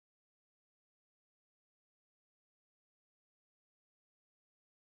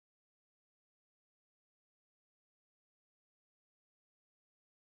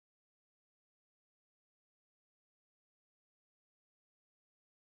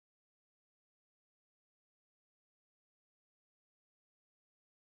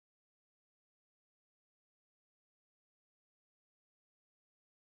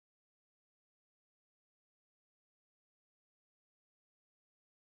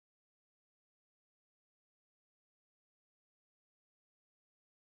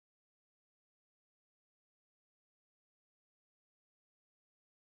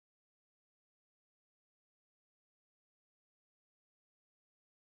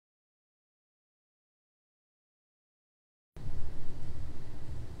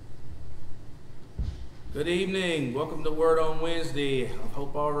Good evening. Welcome to Word on Wednesday. I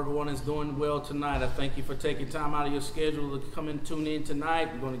hope everyone is doing well tonight. I thank you for taking time out of your schedule to come and tune in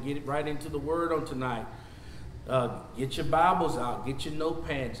tonight. We're going to get right into the Word on tonight. Get your Bibles out. Get your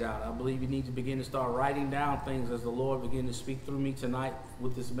notepads out. I believe you need to begin to start writing down things as the Lord begins to speak through me tonight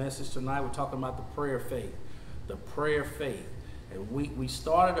with this message tonight. We're talking about the prayer of faith. The prayer of faith. And we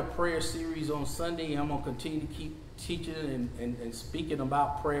started a prayer series on Sunday. I'm going to continue to keep teaching and speaking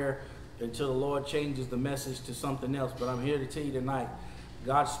about prayer until the Lord changes the message to something else. But I'm here to tell you tonight,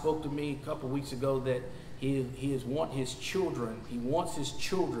 God spoke to me a couple weeks ago that He wants His children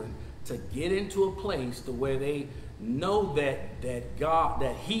to get into a place to where they know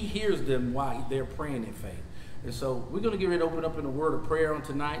that He hears them while they're praying in faith. And so we're going to get ready to open up in a word of prayer on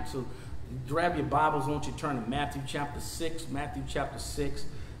tonight. So grab your Bibles. I want you to turn to Matthew chapter 6. Matthew chapter 6.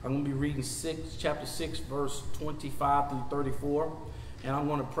 I'm going to be reading chapter 6, verse 25 through 34. And I'm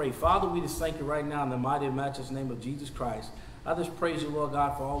going to pray. Father, we just thank you right now in the mighty and matchless name of Jesus Christ. I just praise you, Lord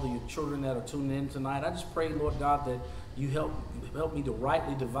God, for all of your children that are tuning in tonight. I just pray, Lord God, that you help me to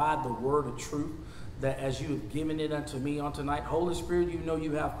rightly divide the word of truth, that as you have given it unto me on tonight. Holy Spirit, you know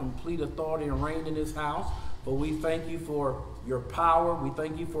you have complete authority and reign in this house. But we thank you for your power. We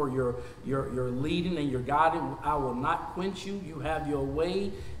thank you for your leading and your guiding. I will not quench you. You have your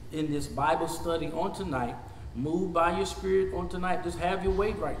way in this Bible study on tonight. Move by your Spirit on tonight. Just have your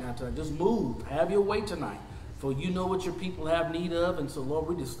way right now tonight. Just move. Have your way tonight. For you know what your people have need of. And so, Lord,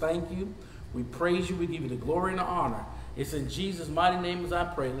 we just thank you. We praise you. We give you the glory and the honor. It's in Jesus' mighty name as I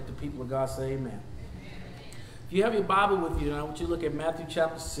pray. Let the people of God say amen. Amen. If you have your Bible with you, I want you to look at Matthew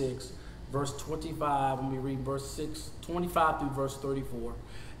chapter 6, verse 25. Let me read verse 25 through verse 34.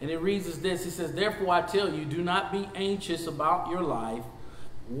 And it reads as this. It says, "Therefore I tell you, do not be anxious about your life,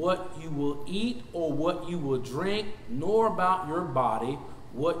 what you will eat or what you will drink, nor about your body,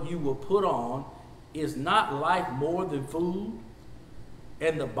 what you will put on. Is not life more than food,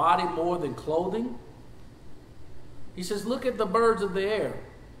 and the body more than clothing?" He says, "Look at the birds of the air.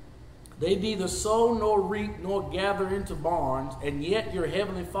 They neither sow nor reap nor gather into barns, and yet your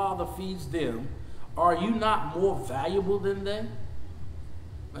heavenly Father feeds them. Are you not more valuable than they?"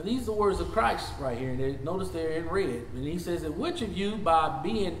 Now, these are the words of Christ right here. And notice they're in red. And he says that which of you, by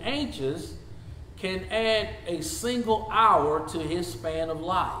being anxious, can add a single hour to his span of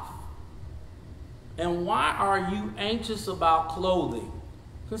life? And why are you anxious about clothing?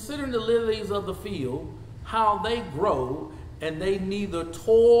 Considering the lilies of the field, how they grow, and they neither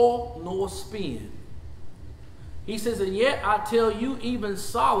toil nor spin. He says, and yet I tell you, even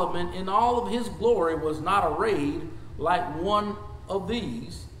Solomon in all of his glory was not arrayed like one of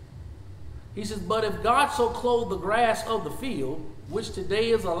these. He says, but if God so clothe the grass of the field, which today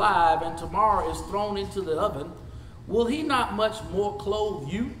is alive and tomorrow is thrown into the oven, will he not much more clothe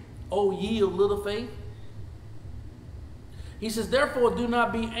you, O ye of little faith? He says, therefore do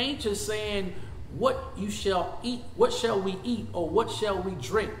not be anxious, saying, what you shall eat, what shall we eat, or what shall we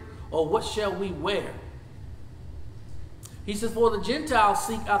drink, or what shall we wear? He says, for the Gentiles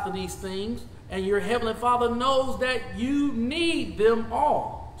seek after these things, and your heavenly Father knows that you need them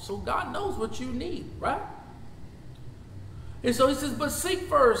all. So God knows what you need, right? And so he says, but seek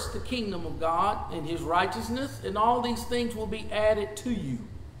first the kingdom of God and his righteousness, and all these things will be added to you.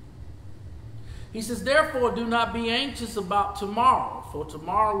 He says, therefore do not be anxious about tomorrow, for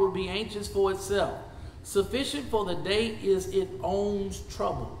tomorrow will be anxious for itself. Sufficient for the day is its own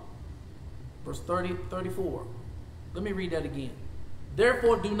trouble. Verse 34. Let me read that again.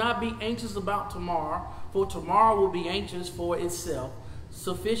 Therefore do not be anxious about tomorrow, for tomorrow will be anxious for itself.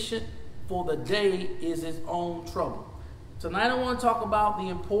 Sufficient for the day is its own trouble. Tonight I want to talk about the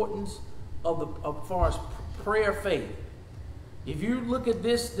importance of as far as prayer faith. If you look at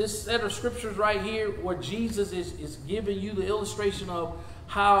this set of scriptures right here, where Jesus is giving you the illustration of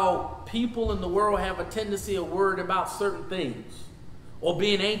how people in the world have a tendency of worrying about certain things or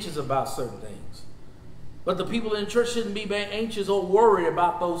being anxious about certain things. But the people in the church shouldn't be anxious or worried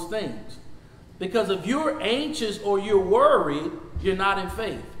about those things. Because if you're anxious or you're worried, you're not in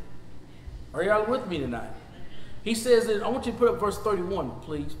faith. Are y'all with me tonight? He says that, I want you to put up verse 31,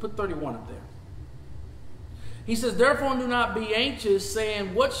 please. Put 31 up there. He says, therefore do not be anxious,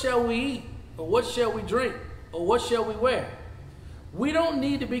 saying, what shall we eat? Or what shall we drink? Or what shall we wear? We don't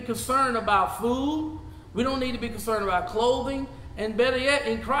need to be concerned about food. We don't need to be concerned about clothing. And better yet,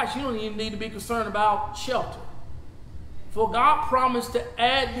 in Christ, you don't even need to be concerned about shelter. For God promised to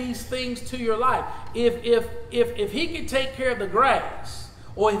add these things to your life. If he can take care of the grass,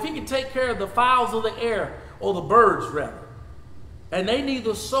 or if he can take care of the fowls of the air, or the birds rather, and they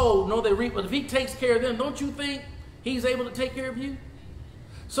neither sow nor they reap, but if he takes care of them, don't you think he's able to take care of you?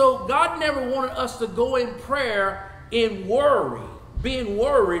 So God never wanted us to go in prayer in worry, being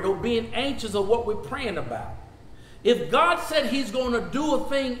worried or being anxious of what we're praying about. If God said he's going to do a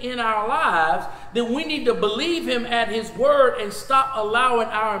thing in our lives, then we need to believe him at his word and stop allowing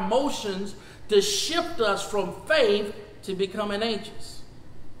our emotions to shift us from faith to becoming anxious.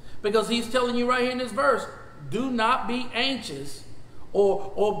 Because he's telling you right here in this verse, do not be anxious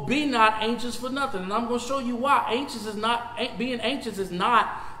or be not anxious for nothing. And I'm going to show you why. Being anxious is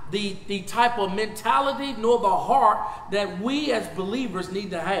not the type of mentality nor the heart that we as believers need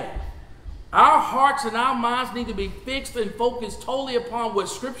to have. Our hearts and our minds need to be fixed and focused totally upon what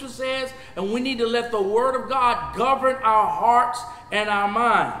Scripture says, and we need to let the Word of God govern our hearts and our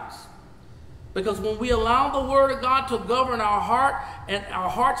minds. Because when we allow the Word of God to govern our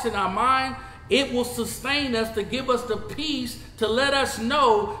hearts and our mind, it will sustain us to give us the peace to let us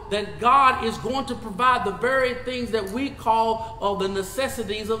know that God is going to provide the very things that we call the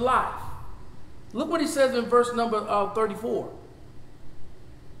necessities of life. Look what he says in verse number 34.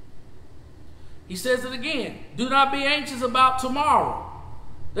 He says it again. Do not be anxious about tomorrow.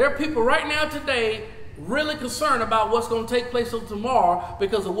 There are people right now today really concerned about what's going to take place on tomorrow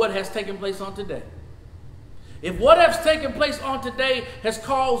because of what has taken place on today. If what has taken place on today has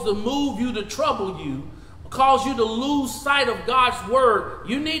caused to move you, to trouble you, cause you to lose sight of God's word,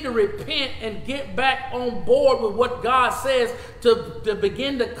 you need to repent and get back on board with what God says to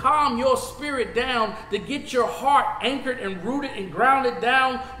begin to calm your spirit down, to get your heart anchored and rooted and grounded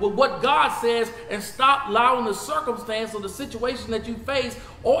down with what God says, and stop allowing the circumstance or the situation that you face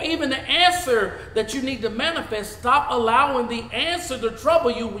or even the answer that you need to manifest. Stop allowing the answer to trouble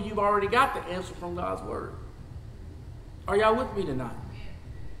you when you've already got the answer from God's word. Are y'all with me tonight?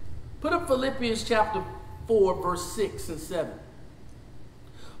 Put up Philippians chapter 4, verse 6 and 7.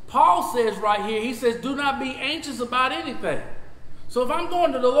 Paul says right here, he says, do not be anxious about anything. So if I'm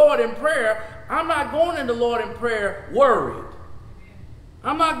going to the Lord in prayer, I'm not going to the Lord in prayer worried.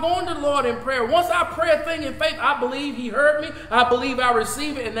 I'm not going to the Lord in prayer. Once I pray a thing in faith, I believe he heard me. I believe I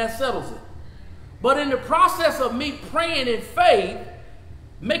receive it, and that settles it. But in the process of me praying in faith,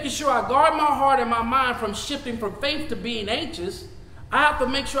 making sure I guard my heart and my mind from shifting from faith to being anxious, I have to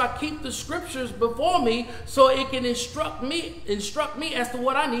make sure I keep the scriptures before me so it can instruct me as to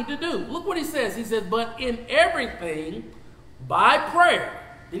what I need to do. Look what he says. He says, but in everything by prayer.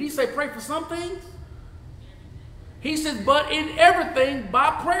 Did he say pray for some things? He says, but in everything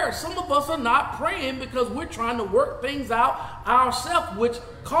by prayer. Some of us are not praying because we're trying to work things out ourselves, which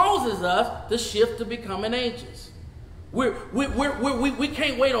causes us to shift to becoming anxious. We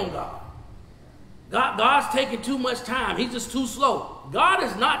can't wait on God. God's taking too much time. He's just too slow. God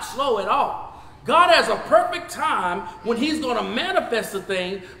is not slow at all. God has a perfect time when he's going to manifest a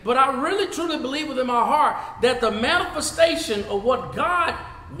thing, but I really truly believe within my heart that the manifestation of what God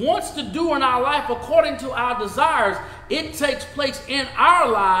wants to do in our life according to our desires, it takes place in our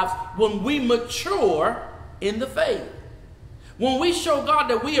lives when we mature in the faith. When we show God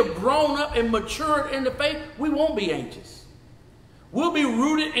that we have grown up and matured in the faith, we won't be anxious. We'll be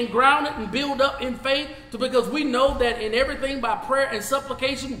rooted and grounded and built up in faith because we know that in everything by prayer and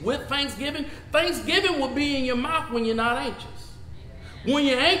supplication with thanksgiving, thanksgiving will be in your mouth when you're not anxious. When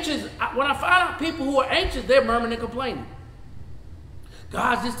you're anxious, when I find out people who are anxious, they're murmuring and complaining.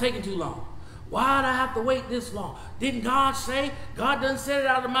 God's just taking too long. Why'd I have to wait this long? Didn't God say? God doesn't say it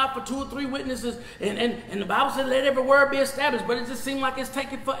out of the mouth for 2 or 3 witnesses. And the Bible said let every word be established, but it just seemed like it's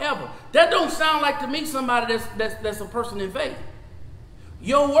taking forever. That don't sound like to me somebody that's a person in faith.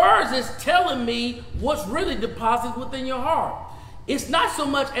 Your words is telling me what's really deposited within your heart. It's not so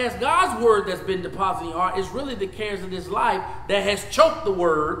much as God's word that's been deposited in your heart. It's really the cares of this life that has choked the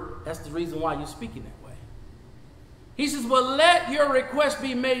word. That's the reason why you're speaking that way. He says, well, let your request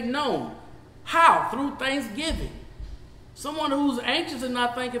be made known. How? Through thanksgiving. Someone who's anxious and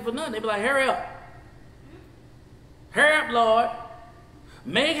not thanking for nothing, they be like, hurry up. Hurry up, Lord.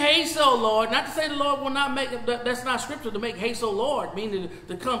 Make haste, O Lord. Not to say the Lord will not make, that's not scripture to make haste, O Lord, meaning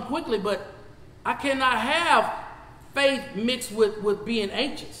to come quickly, but I cannot have faith mixed with being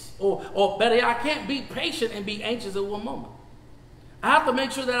anxious. Or better yet, I can't be patient and be anxious at one moment. I have to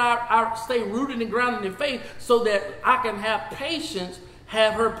make sure that I stay rooted and grounded in faith so that I can have patience,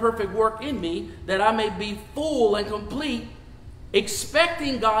 have her perfect work in me, that I may be full and complete,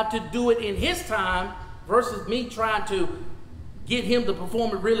 expecting God to do it in his time versus me trying to get him to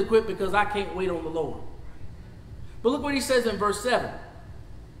perform it really quick because I can't wait on the Lord. But look what he says in verse 7.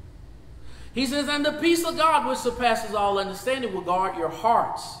 He says, and the peace of God which surpasses all understanding will guard your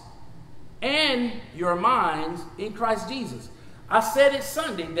hearts and your minds in Christ Jesus. I said it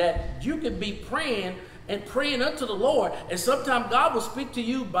Sunday that you could be praying and praying unto the Lord. And sometimes God will speak to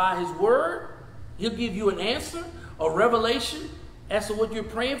you by his word. He'll give you an answer, a revelation as to what you're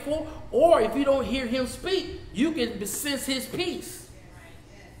praying for. Or if you don't hear him speak, you can sense his peace.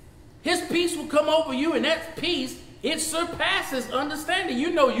 His peace will come over you, and that peace, it surpasses understanding.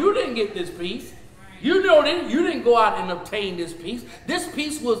 You know you didn't get this peace. You know you didn't go out and obtain this peace. This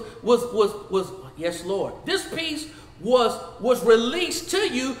peace was yes, Lord. This peace was released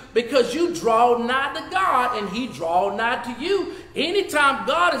to you because you draw nigh to God and he draw nigh to you. Anytime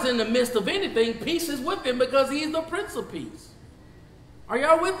God is in the midst of anything, peace is with him because he's the Prince of Peace. Are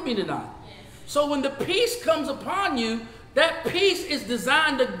y'all with me tonight? Yes. So when the peace comes upon you, that peace is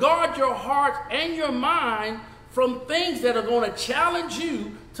designed to guard your heart and your mind from things that are going to challenge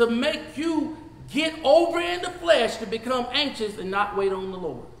you to make you get over in the flesh to become anxious and not wait on the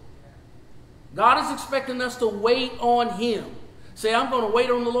Lord. God is expecting us to wait on him. Say, I'm going to wait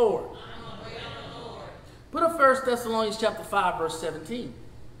on the Lord. I'm going to wait on the Lord. Put up 1 Thessalonians chapter 5, verse 17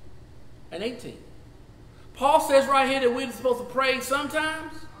 and 18. Paul says right here that we're supposed to pray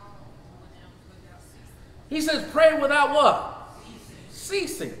sometimes. He says pray without what?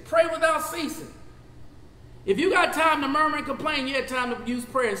 Ceasing. Pray without ceasing. If you got time to murmur and complain, you have time to use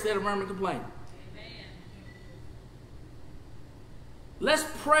prayer instead of murmur and complain. Let's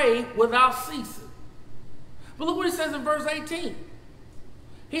pray without ceasing. But look what he says in verse 18.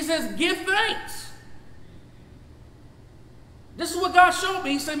 He says, give thanks. This is what God showed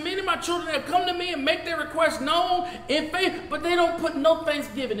me. He said, many of my children have come to me and make their requests known in faith, but they don't put no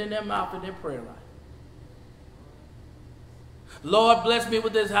thanksgiving in their mouth in their prayer life. Lord, bless me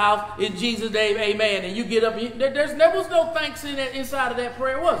with this house. In Jesus' name, amen. And you get up. There was no thanks inside of that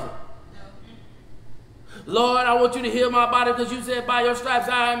prayer, was it? Lord, I want you to heal my body because you said by your stripes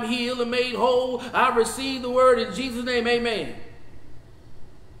I am healed and made whole. I receive the word in Jesus' name, amen.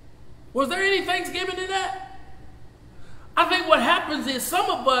 Was there any thanksgiving in that? I think what happens is some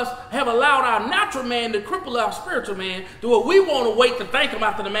of us have allowed our natural man to cripple our spiritual man to where we want to wait to thank him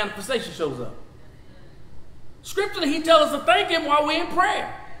after the manifestation shows up. Scripturally, he tells us to thank him while we're in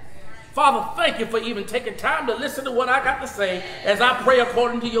prayer. Father, thank you for even taking time to listen to what I got to say as I pray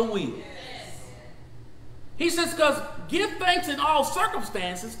according to your will. He says, because give thanks in all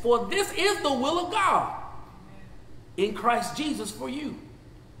circumstances, for this is the will of God in Christ Jesus for you.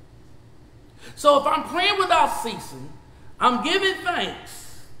 So if I'm praying without ceasing, I'm giving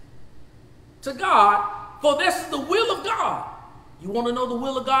thanks to God, for this is the will of God. You want to know the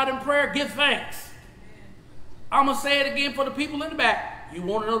will of God in prayer? Give thanks. I'm going to say it again for the people in the back. You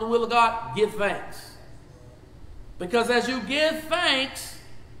want to know the will of God? Give thanks. Because as you give thanks,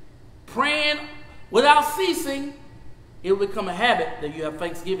 praying without ceasing, it will become a habit that you have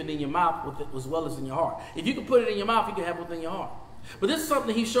thanksgiving in your mouth as well as in your heart. If you can put it in your mouth, you can have it within your heart. But this is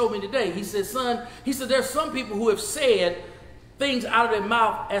something he showed me today. He said, son, he said, there's some people who have said things out of their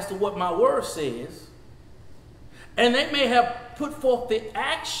mouth as to what my word says. And they may have put forth the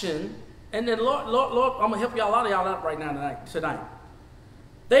action. And then, Lord, I'm going to help y'all, a lot of y'all out right now tonight.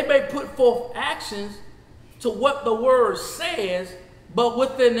 They may put forth actions to what the word says, but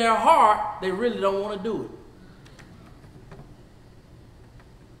within their heart, they really don't want to do it.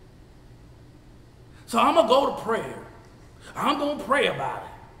 So I'm going to go to prayer. I'm going to pray about it.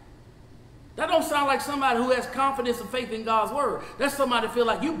 That don't sound like somebody who has confidence and faith in God's word. That's somebody who feel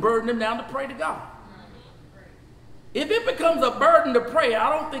like you burden them down to pray to God. If it becomes a burden to pray, I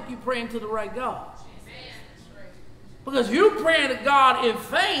don't think you're praying to the right God. Because you're praying to God in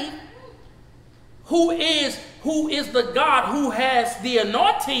faith, who is the God who has the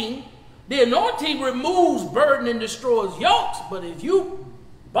anointing. The anointing removes burden and destroys yokes. But if you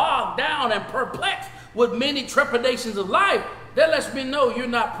bog down and perplexed with many trepidations of life, that lets me know you're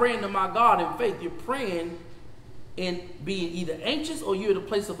not praying to my God in faith. You're praying in being either anxious or you're in a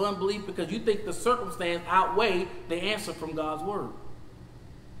place of unbelief because you think the circumstance outweigh the answer from God's word.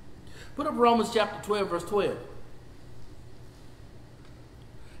 Put up Romans chapter 12, verse 12.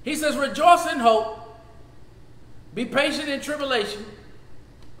 He says, rejoice in hope, be patient in tribulation,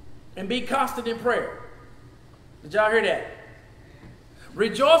 and be constant in prayer. Did y'all hear that?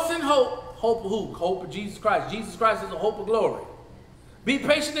 Rejoice in hope. Hope of who? Hope of Jesus Christ. Jesus Christ is the hope of glory. Be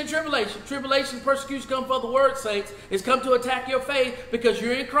patient in tribulation. Tribulation, persecution come for the word's sake. It's come to attack your faith because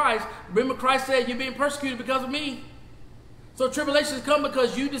you're in Christ. Remember, Christ said you're being persecuted because of me. So tribulations come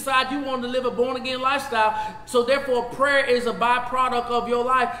because you decide you want to live a born-again lifestyle. So therefore, prayer is a byproduct of your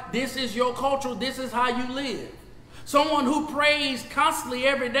life. This is your culture. This is how you live. Someone who prays constantly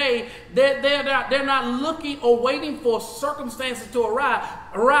every day, they're not looking or waiting for circumstances to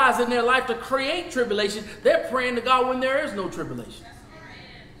arise in their life to create tribulation. They're praying to God when there is no tribulation.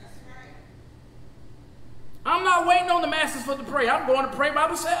 not waiting on the masses for to pray. I'm going to pray by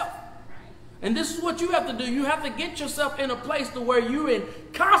myself. And this is what you have to do. You have to get yourself in a place to where you're in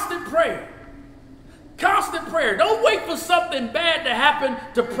constant prayer. Constant prayer. Don't wait for something bad to happen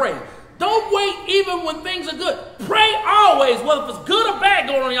to pray. Don't wait even when things are good. Pray always, whether it's good or bad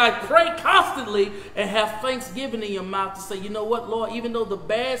going on in your life. Pray constantly and have thanksgiving in your mouth to say, you know what, Lord, even though the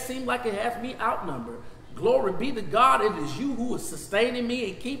bad seems like it has me outnumbered, glory be to God. It is you who is sustaining me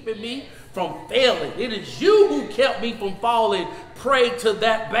and keeping me from failing. It is you who kept me from falling prey to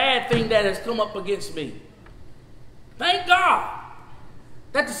that bad thing that has come up against me. Thank God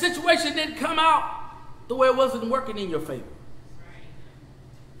that the situation didn't come out the way it wasn't working in your favor.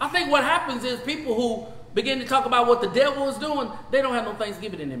 I think what happens is people who begin to talk about what the devil is doing, they don't have no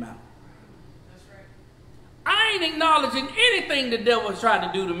thanksgiving in their mouth. That's right. I ain't acknowledging anything the devil is trying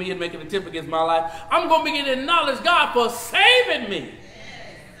to do to me and making an attempt against my life. I'm going to begin to acknowledge God for saving me.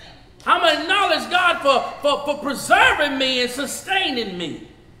 I'm going to acknowledge God for preserving me and sustaining me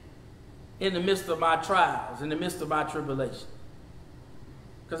in the midst of my trials, in the midst of my tribulation.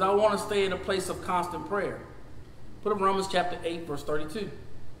 Because I want to stay in a place of constant prayer. Put up Romans chapter 8, verse 32.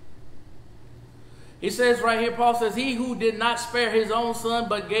 He says right here, Paul says, he who did not spare his own son,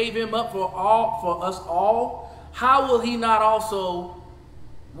 but gave him up for us all, how will he not also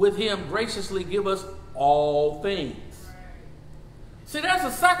with him graciously give us all things? See, there's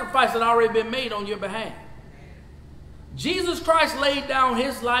a sacrifice that already been made on your behalf. Jesus Christ laid down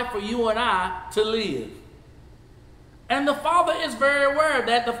his life for you and I to live. And the Father is very aware of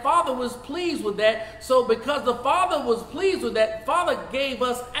that. The Father was pleased with that. So because the Father was pleased with that, the Father gave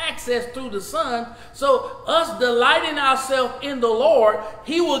us access through the Son. So us delighting ourselves in the Lord,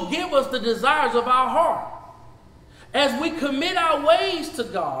 he will give us the desires of our heart. As we commit our ways to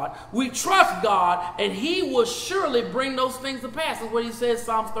God, we trust God, and he will surely bring those things to pass. That's what he says,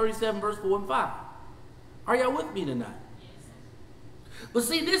 Psalms 37, verse 4 and 5. Are y'all with me tonight? But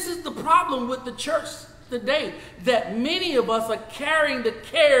see, this is the problem with the church today, that many of us are carrying the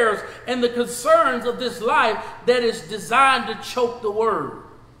cares and the concerns of this life that is designed to choke the word.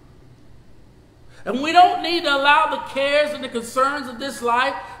 And we don't need to allow the cares and the concerns of this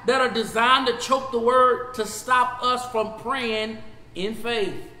life that are designed to choke the word to stop us from praying in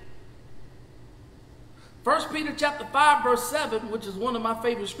faith. 1 Peter chapter 5, verse 7, which is one of my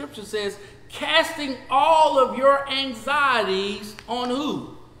favorite scriptures, says, casting all of your anxieties on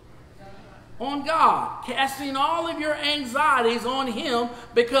who? On God. Casting all of your anxieties on him,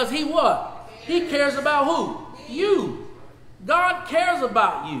 because he what? He cares about who? You. God cares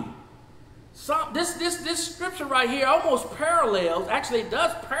about you. This scripture right here almost parallels, actually it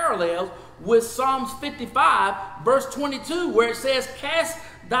does parallels with Psalms 55, verse 22, where it says, cast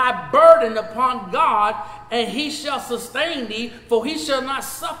thy burden upon God, and he shall sustain thee, for he shall not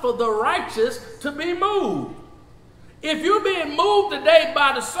suffer the righteous to be moved. If you're being moved today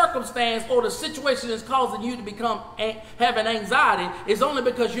by the circumstance or the situation that's causing you to having anxiety, it's only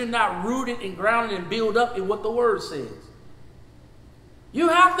because you're not rooted and grounded and built up in what the word says. You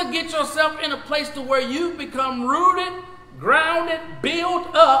have to get yourself in a place to where you become rooted, grounded,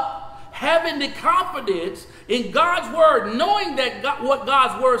 built up, having the confidence in God's word, knowing that what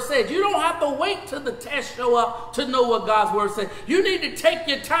God's word says. You don't have to wait till the test show up to know what God's word says. You need to take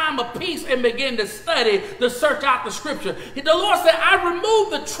your time of peace and begin to study, to search out the scripture. The Lord said, I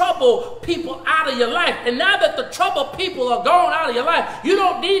removed the troubled people out of your life. And now that the troubled people are gone out of your life, you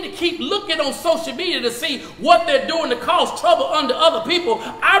don't need to keep looking on social media to see what they're doing to cause trouble under other people.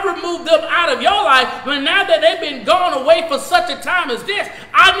 I removed them out of your life, but now that they've been gone away for such a time as this,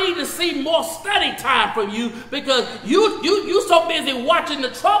 I need to see more study time from you, because you so busy watching the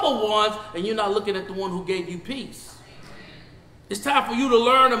troubled ones and you're not looking at the one who gave you peace. It's time for you to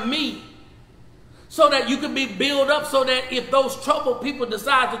learn of me so that you can be built up, so that if those troubled people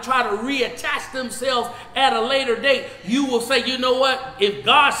decide to try to reattach themselves at a later date, you will say, you know what, if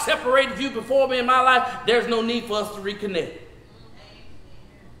God separated you before me in my life, there's no need for us to reconnect.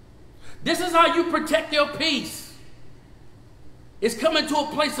 This is how you protect your peace. It's coming to a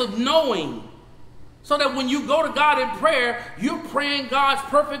place of knowing, so that when you go to God in prayer, you're praying God's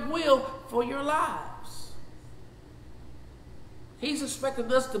perfect will for your lives. He's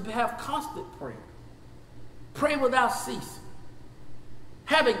expecting us to have constant prayer. Pray without ceasing.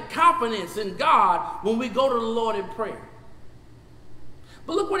 Having confidence in God when we go to the Lord in prayer.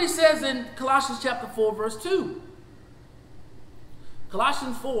 But look what he says in Colossians chapter 4, verse 2.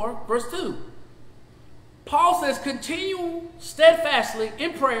 Colossians 4, verse 2. Paul says, continue steadfastly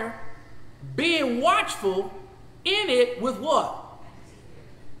in prayer, being watchful in it with what?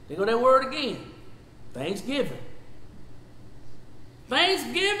 There go that word again. Thanksgiving.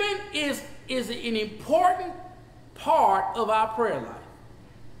 Thanksgiving is an important part of our prayer life.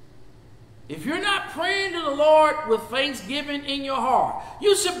 If you're not praying to the Lord with thanksgiving in your heart,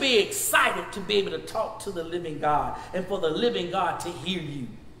 you should be excited to be able to talk to the living God and for the living God to hear you.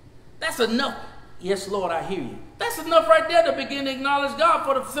 That's enough. Yes, Lord, I hear you. That's enough right there to begin to acknowledge God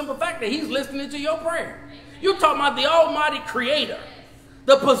for the simple fact that he's listening to your prayer. You're talking about the Almighty Creator,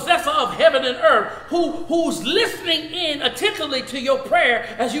 the possessor of heaven and earth, who's listening in attentively to your prayer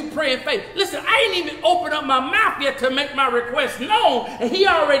as you pray in faith. Listen, I ain't even opened up my mouth yet to make my request known, and he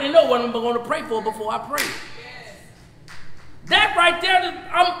already knows what I'm going to pray for before I pray. That right there,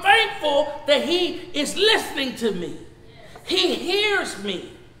 I'm thankful that he is listening to me. He hears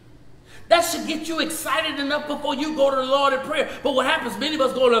me. That should get you excited enough before you go to the Lord in prayer. But what happens, many of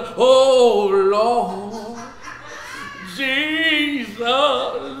us go to, oh, Lord, Jesus.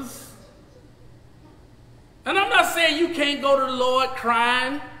 And I'm not saying you can't go to the Lord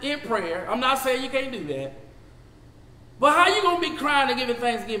crying in prayer. I'm not saying you can't do that. But how are you going to be crying and giving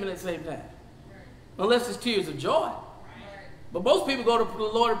thanksgiving at the same time? Unless it's tears of joy. But most people go to the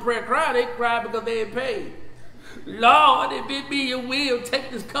Lord in prayer crying. They cry because they ain't paid. Lord, if it be your will,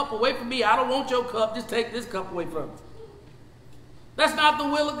 take this cup away from me. I don't want your cup. Just take this cup away from me. That's not the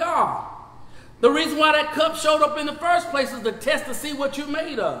will of God. The reason why that cup showed up in the first place is to test to see what you're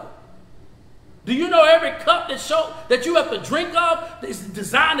made of. Do you know every cup that you have to drink of is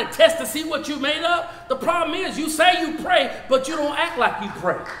designed to test to see what you're made of? The problem is you say you pray, but you don't act like you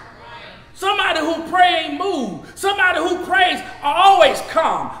pray. Somebody who prays ain't moved. Somebody who prays are always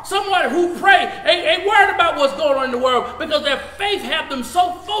calm. Somebody who prays ain't worried about what's going on in the world because their faith have them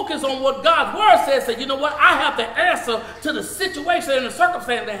so focused on what God's word says that, you know what, I have the answer to the situation and the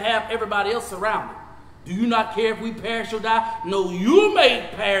circumstance that have everybody else surrounded. Do you not care if we perish or die? No, you may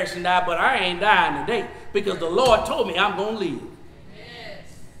perish and die, but I ain't dying today because the Lord told me I'm going to live.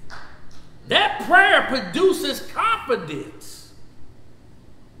 Yes. That prayer produces confidence.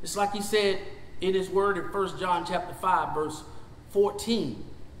 It's like he said in his word in 1 John chapter 5, verse 14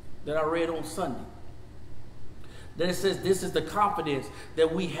 that I read on Sunday. That it says this is the confidence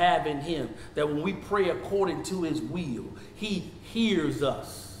that we have in him, that when we pray according to his will, he hears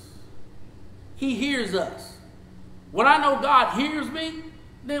us. He hears us. When I know God hears me,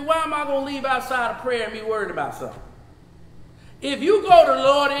 then why am I going to leave outside of prayer and be worried about something? If you go to the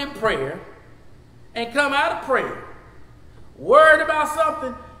Lord in prayer and come out of prayer worried about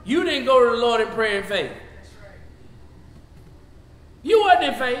something, you didn't go to the Lord in prayer and faith. That's right. You wasn't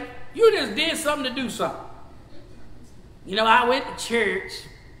in faith. You just did something to do something. You know, I went to church.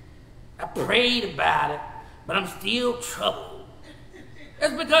 I prayed about it, but I'm still troubled.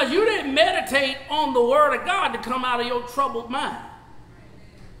 That's because you didn't meditate on the word of God to come out of your troubled mind.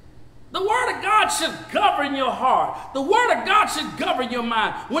 The word of God should govern your heart. The word of God should govern your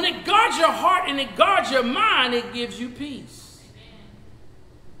mind. When it guards your heart and it guards your mind, it gives you peace.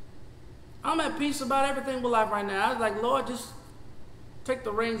 I'm at peace about everything with life right now. I was like, Lord, just take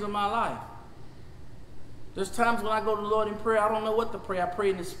the reins of my life. There's times when I go to the Lord in prayer, I don't know what to pray. I pray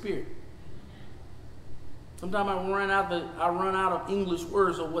in the Spirit. Sometimes I run out of English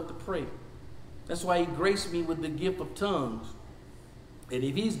words of what to pray. That's why he graced me with the gift of tongues. And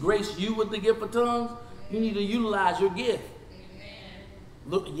if he's graced you with the gift of tongues, you need to utilize your gift.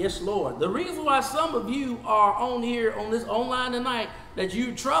 Look, yes, Lord. The reason why some of you are on here on this online tonight that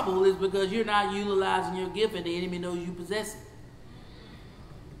you're troubled is because you're not utilizing your gift and the enemy knows you possess it.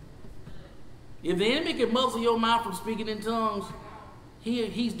 If the enemy can muzzle your mouth from speaking in tongues,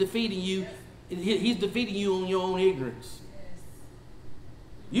 he's defeating you. He's defeating you on your own ignorance.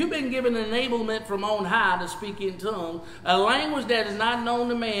 You've been given enablement from on high to speak in tongues, a language that is not known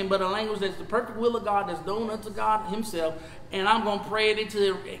to man, but a language that's the perfect will of God, that's known unto God himself, and I'm going to pray it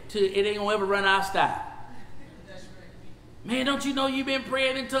until it ain't going to ever run out of style. Man, don't you know you've been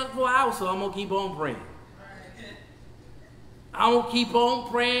praying in tongues for hours, so I'm going to keep on praying. I'm going to keep on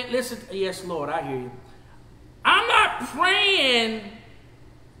praying. Listen, yes, Lord, I hear you. I'm not praying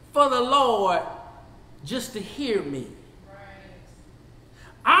for the Lord just to hear me.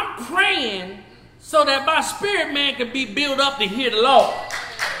 I'm praying so that my spirit man can be built up to hear the Lord.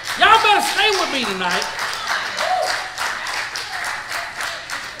 Y'all better stay with me tonight.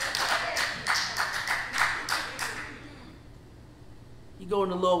 You go in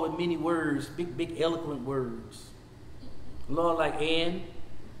the Lord with many words, big eloquent words. Lord, like, and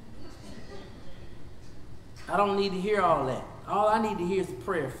I don't need to hear all that. All I need to hear is the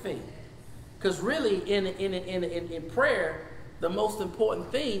prayer of faith. Because really, in prayer, the most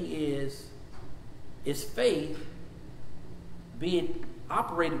important thing is faith being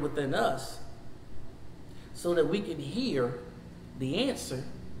operated within us so that we can hear the answer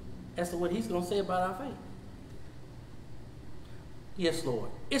as to what he's going to say about our faith. Yes, Lord.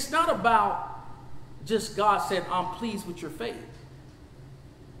 It's not about just God saying, I'm pleased with your faith.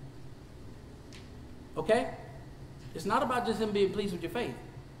 Okay? It's not about just him being pleased with your faith.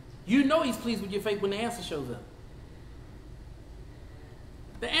 You know he's pleased with your faith when the answer shows up.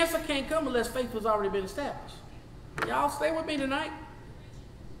 The answer can't come unless faith has already been established. Y'all stay with me tonight.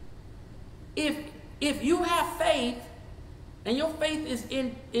 If you have faith and your faith is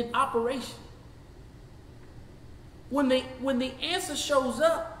in operation, when the answer shows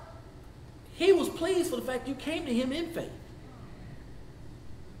up, he was pleased for the fact you came to him in faith.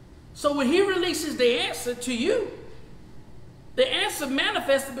 So when he releases the answer to you, the answer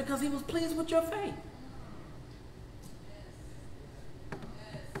manifested because he was pleased with your faith.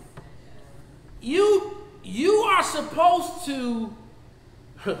 You are supposed to,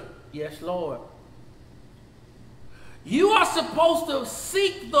 yes, Lord. You are supposed to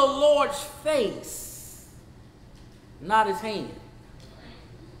seek the Lord's face, not his hand.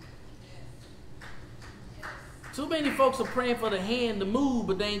 Too many folks are praying for the hand to move,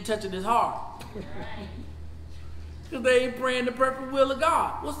 but they ain't touching his heart. Because they ain't praying the perfect will of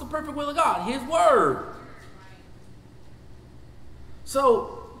God. What's the perfect will of God? His word.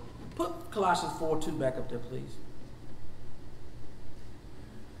 So, put Colossians 4:2 back up there, please.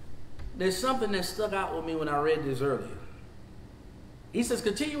 There's something that stuck out with me when I read this earlier. He says,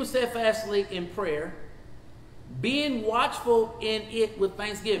 continue steadfastly in prayer, being watchful in it with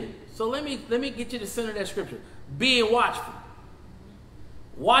thanksgiving. So let me get you to the center of that scripture. Being watchful.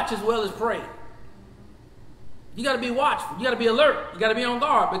 Watch as well as pray. You got to be watchful. You got to be alert. You got to be on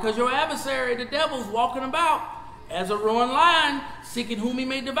guard, because your adversary, the devil's walking about as a roaring lion, seeking whom he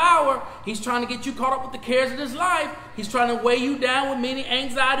may devour. He's trying to get you caught up with the cares of this life. He's trying to weigh you down with many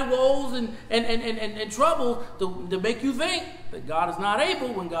anxiety, woes, and troubles to make you think that God is not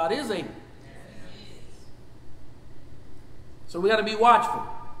able when God is able. So we got to be watchful.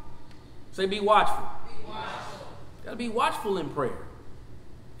 Say, be watchful. Be watchful. Got to be watchful in prayer.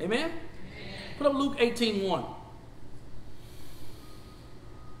 Amen? Amen. Put up Luke 18:1.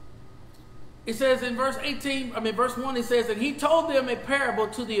 It says in verse 1, it says that he told them a parable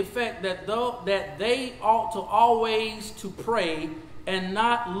to the effect that they ought to always to pray and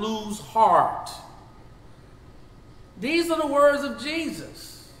not lose heart. These are the words of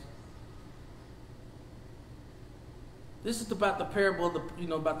Jesus. This is about the parable of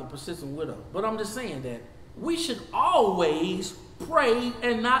about the persistent widow. But I'm just saying that we should always pray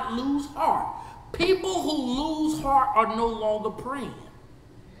and not lose heart. People who lose heart are no longer praying.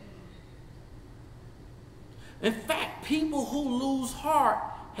 In fact, people who lose heart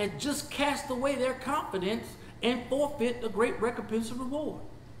had just cast away their confidence and forfeit the great recompense and reward.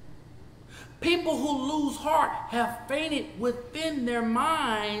 People who lose heart have fainted within their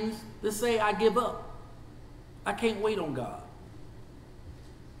minds to say, I give up. I can't wait on God.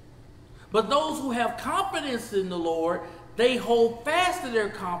 But those who have confidence in the Lord, they hold fast to their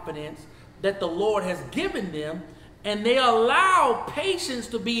confidence that the Lord has given them, and they allow patience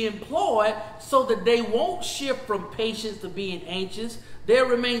to be employed so that they won't shift from patience to being anxious. They'll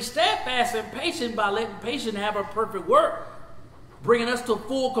remain steadfast and patient by letting patience have her perfect work, bringing us to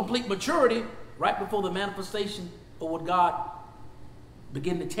full, complete maturity right before the manifestation of what God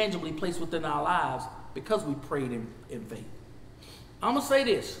began to tangibly place within our lives because we prayed in faith. I'm going to say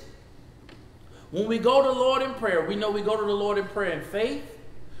this. When we go to the Lord in prayer, we know we go to the Lord in prayer in faith.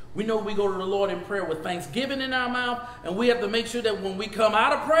 We know we go to the Lord in prayer with thanksgiving in our mouth, and we have to make sure that when we come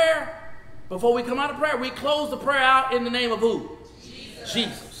out of prayer, before we come out of prayer, we close the prayer out in the name of who?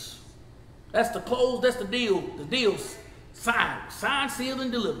 Jesus. That's the close, that's the deal. The deal's signed, sealed, and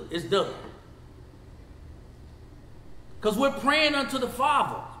delivered. It's done. Because we're praying unto the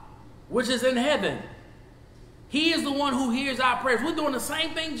Father, which is in heaven. He is the one who hears our prayers. We're doing the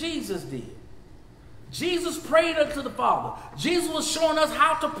same thing Jesus did. Jesus prayed unto the Father. Jesus was showing us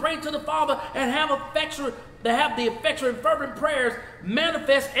how to pray to the Father and have the effectual and fervent prayers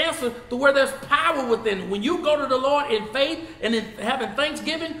manifest answer to where there's power within. When you go to the Lord in faith and in having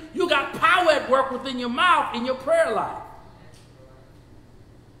thanksgiving, you got power at work within your mouth in your prayer life.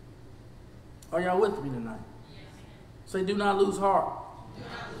 Are y'all with me tonight? Say, do not lose heart. Do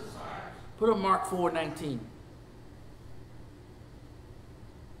not lose heart. Put up Mark 4:19.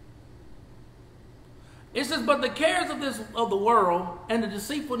 It says, but the cares of the world and the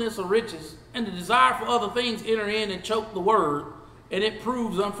deceitfulness of riches and the desire for other things enter in and choke the word, and it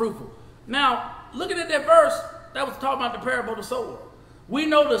proves unfruitful. Now, looking at that verse, that was talking about the parable of the sower. We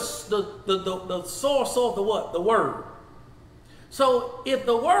know the sower soweth the what? The word. So if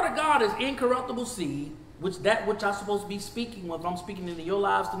the word of God is incorruptible seed, which I'm supposed to be speaking. If I'm speaking into your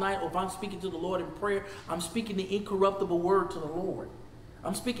lives tonight, or if I'm speaking to the Lord in prayer, I'm speaking the incorruptible word to the Lord.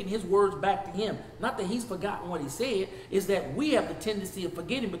 I'm speaking his words back to him. Not that he's forgotten what he said, is that we have the tendency of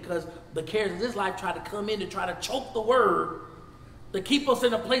forgetting because the cares of this life try to come in to try to choke the word, to keep us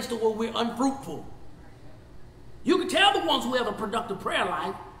in a place to where we're unfruitful. You can tell the ones who have a productive prayer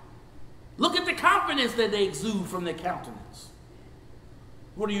life. Look at the confidence that they exude from their countenance.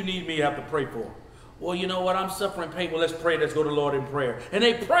 What do you need me to have to pray for? Well, you know what? I'm suffering pain. Well, let's pray. Let's go to the Lord in prayer. And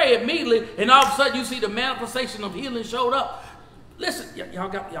they pray immediately, and all of a sudden you see the manifestation of healing showed up. Listen, y'all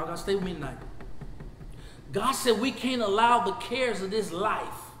got to stay with me tonight. God said we can't allow the cares of this life,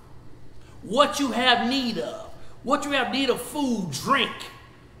 what you have need of, what you have need of, food, drink,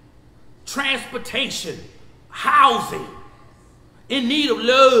 transportation, housing, in need of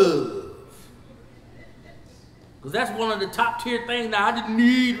love. Because that's one of the top tier things now. I just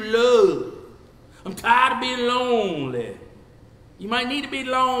need love. I'm tired of being lonely. You might need to be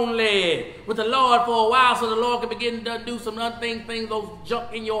lonely with the Lord for a while so the Lord can begin to do some unthinked things, those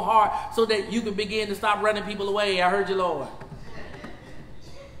junk in your heart, so that you can begin to stop running people away. I heard you, Lord.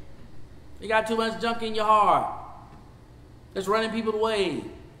 You got too much junk in your heart that's running people away.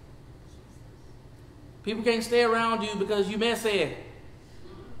 People can't stay around you because you messy.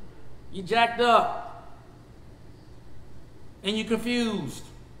 You jacked up. And you confused.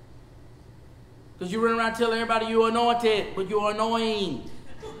 Because you run around telling everybody you're anointed, but you're annoying.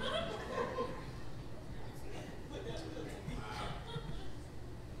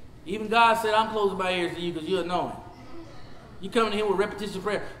 Even God said, I'm closing my ears to you because you're annoying. You come in here with repetition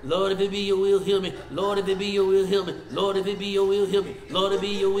prayer. Lord, if it be your will, heal me. Lord, if it be your will, heal me. Lord, if it be your will, heal me. Lord, if it be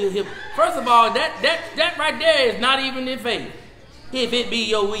your will, heal me. First of all, that right there is not even in faith. If it be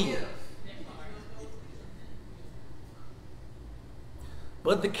your will.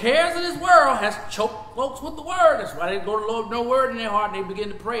 But the cares of this world has choked folks with the word. That's why they go to the Lord with no word in their heart and they begin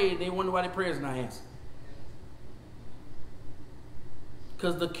to pray. They wonder why their prayers are not answered.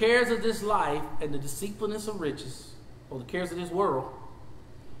 Because the cares of this life and the deceitfulness of riches, or the cares of this world,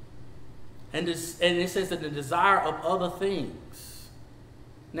 and it says that the desire of other things.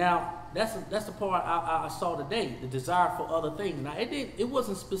 Now, that's the part I saw today, the desire for other things. Now, it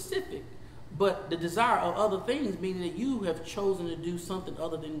wasn't specific. But the desire of other things, meaning that you have chosen to do something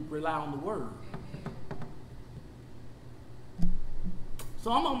other than rely on the word.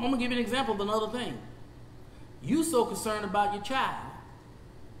 So I'm going to give you an example of another thing. You so concerned about your child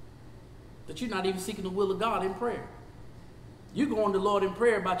that you're not even seeking the will of God in prayer. You're going to the Lord in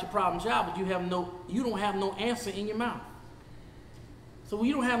prayer about your problem child, but you don't have no answer in your mouth. So when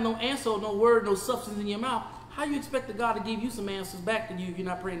you don't have no answer, no word, no substance in your mouth, how you expect the God to give you some answers back to you if you're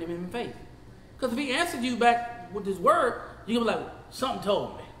not praying to him in faith? Because if he answered you back with his word, you're going to be like, something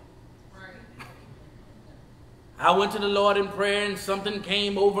told me. Right. I went to the Lord in prayer and something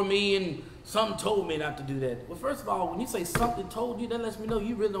came over me and something told me not to do that. Well, first of all, when you say something told you, that lets me know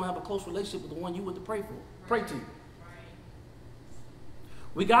you really don't have a close relationship with the one you went to pray for. Pray to. Right.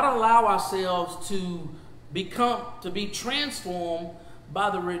 We got to allow ourselves to be transformed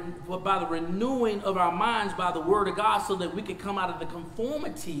by the renewing of our minds by the word of God, so that we can come out of the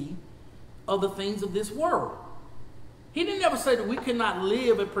conformity of the things of this world. He didn't ever say that we cannot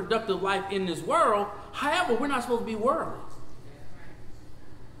live a productive life in this world. However, we're not supposed to be worldly.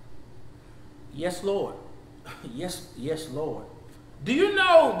 Yes, Lord. Yes, Lord. Do you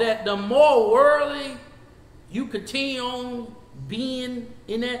know that the more worldly you continue on being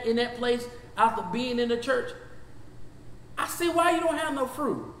in that place after being in the church, I see why you don't have no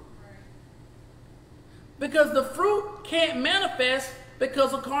fruit. Because the fruit can't manifest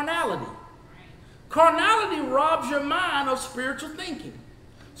because of carnality. Carnality robs your mind of spiritual thinking.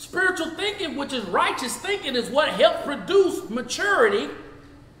 Spiritual thinking, which is righteous thinking, is what helps produce maturity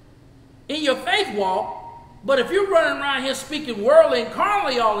in your faith walk. But if you're running around here speaking worldly and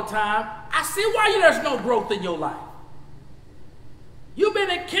carnally all the time, I see why there's no growth in your life. You've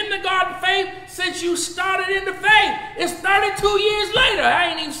been in kindergarten faith since you started in the faith. It's 32 years later. I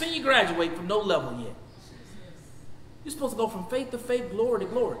ain't even seen you graduate from no level yet. You're supposed to go from faith to faith, glory to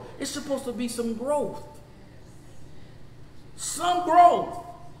glory. It's supposed to be some growth. Some growth.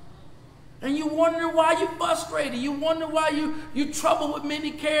 And you wonder why you're frustrated. You wonder why you trouble with many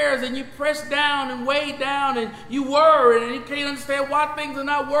cares, and you press down and weigh down, and you worry, and you can't understand why things are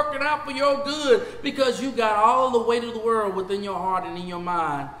not working out for your good, because you got all the weight of the world within your heart and in your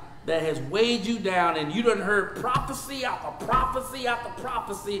mind that has weighed you down, and you done heard prophecy after prophecy after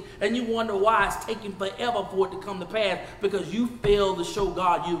prophecy, and you wonder why it's taking forever for it to come to pass, because you failed to show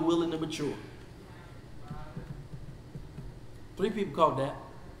God you're willing to mature. 3 people caught that.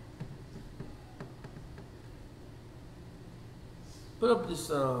 Put up this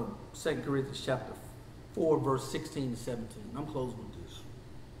 2 Corinthians chapter 4, verse 16 to 17. I'm closing with this.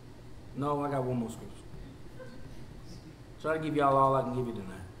 No, I got one more scripture. Try to give y'all all I can give you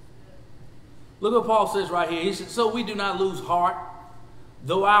tonight. Look what Paul says right here. He said, so we do not lose heart.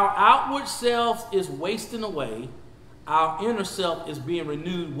 Though our outward self is wasting away, our inner self is being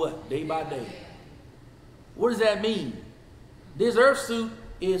renewed, what? Day by day. What does that mean? This earth suit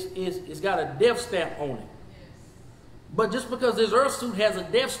is got a death stamp on it. But just because this earth suit has a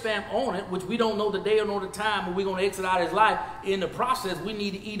death stamp on it, which we don't know the day or know the time when we're going to exit out of his life, in the process, we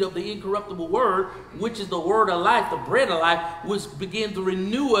need to eat of the incorruptible word, which is the word of life, the bread of life, which begins to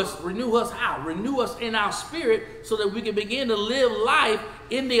renew us how? Renew us in our spirit so that we can begin to live life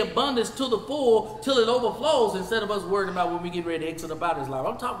in the abundance to the full till it overflows instead of us worrying about when we get ready to exit up out of his life.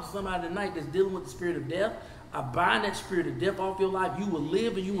 I'm talking to somebody tonight that's dealing with the spirit of death. I bind that spirit of death off your life. You will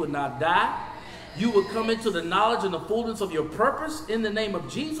live and you will not die. You will come into the knowledge and the fullness of your purpose in the name of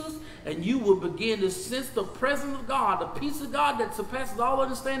Jesus, and you will begin to sense the presence of God, the peace of God that surpasses all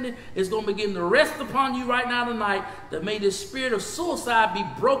understanding is going to begin to rest upon you right now tonight, that may this spirit of suicide be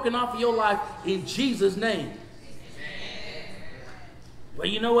broken off of your life in Jesus' name. Well,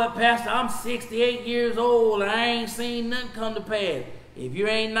 you know what, Pastor? I'm 68 years old and I ain't seen nothing come to pass. If you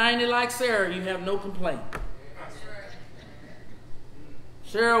ain't 90 like Sarah, you have no complaint.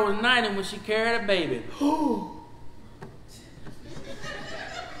 Sarah was 90 when she carried a baby. Now,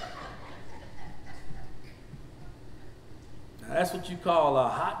 that's what you call a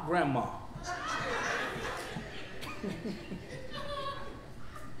hot grandma.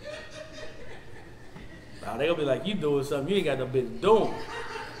 Now, they'll be like, you doing something you ain't got no business doing.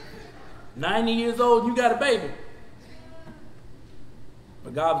 90 years old, you got a baby.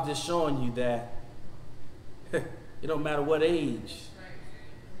 But God was just showing you that it don't matter what age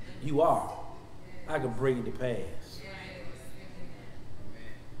you are, I can bring it to pass.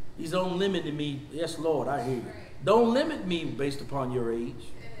 He's don't limit me. Yes, Lord, I hear you. Don't limit me based upon your age.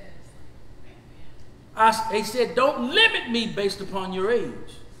 He said, don't limit me based upon your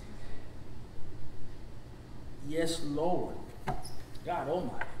age. Yes, Lord. God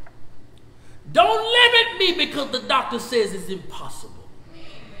Almighty. Don't limit me because the doctor says it's impossible.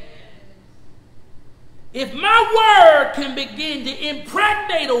 If my word can begin to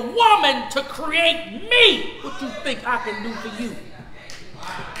impregnate a woman to create me, what you think I can do for you?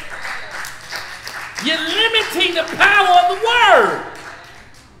 You're limiting the power of the word.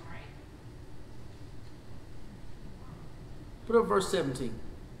 Put up verse 17.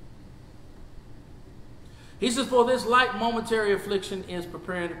 He says, for this light momentary affliction is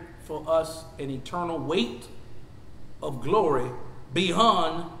preparing for us an eternal weight of glory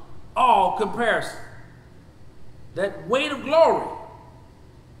beyond all comparison. That weight of glory.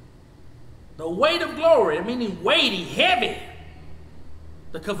 The weight of glory, meaning weighty, heavy.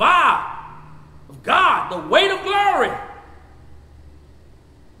 The kavod of God, the weight of glory.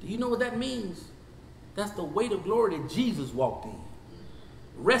 Do you know what that means? That's the weight of glory that Jesus walked in.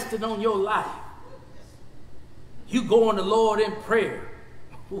 Resting on your life. You go on the Lord in prayer.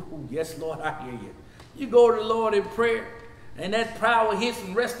 Ooh, yes, Lord, I hear you. You go to the Lord in prayer, and that power hits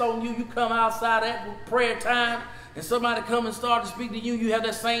and rests on you. You come outside that prayer time, and somebody come and start to speak to you. You have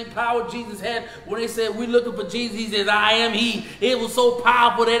that same power Jesus had when they said, we're looking for Jesus. He said, I am he. It was so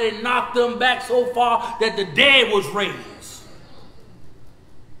powerful that it knocked them back so far that the dead was raised.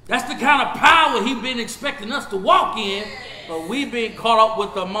 That's the kind of power he's been expecting us to walk in, but we've been caught up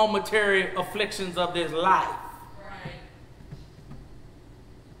with the momentary afflictions of this life.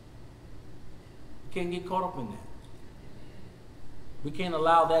 Can't get caught up in that. We can't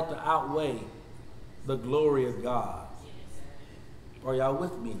allow that to outweigh the glory of God. Are y'all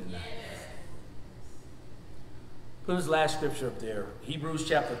with me tonight? Put this last scripture up there. Hebrews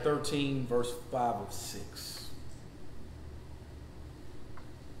chapter 13, verse 5 of 6.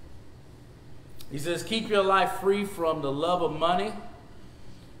 He says, keep your life free from the love of money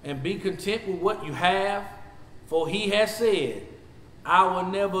and be content with what you have, for he has said, I will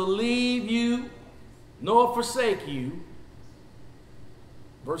never leave you nor forsake you.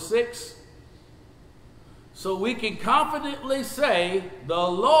 Verse 6. So we can confidently say, the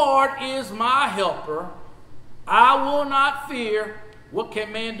Lord is my helper. I will not fear. What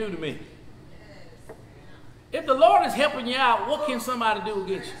can man do to me? If the Lord is helping you out, what can somebody do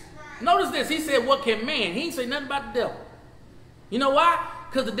against you? Notice this. He said, what can man? He didn't say nothing about the devil. You know why?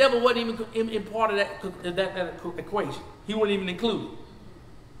 Because the devil wasn't even in part of that equation. He wasn't even included.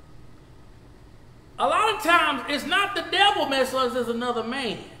 A lot of times, it's not the devil messes us, it's another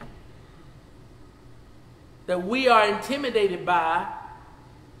man that we are intimidated by,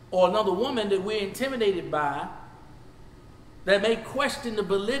 or another woman that we're intimidated by, that may question the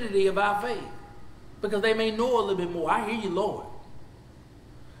validity of our faith because they may know a little bit more. I hear you, Lord.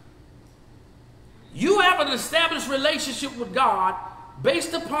 You have an established relationship with God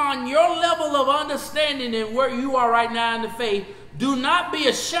based upon your level of understanding and where you are right now in the faith. Do not be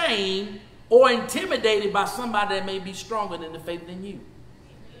ashamed or intimidated by somebody that may be stronger in the faith than you.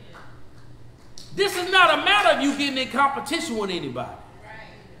 This is not a matter of you getting in competition with anybody.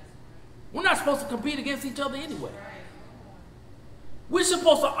 We're not supposed to compete against each other anyway. We're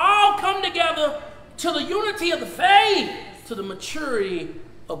supposed to all come together to the unity of the faith, to the maturity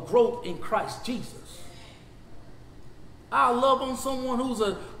of growth in Christ Jesus. I'll love on someone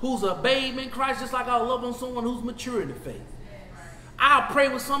who's a babe in Christ just like I'll love on someone who's mature in the faith. I'll pray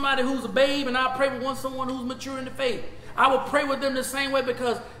with somebody who's a babe and I'll pray with someone who's mature in the faith. I will pray with them the same way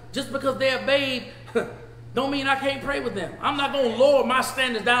because just because they're a babe don't mean I can't pray with them. I'm not going to lower my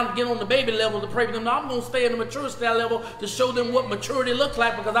standards down to get on the baby level to pray with them. No, I'm going to stay in the mature style level to show them what maturity looks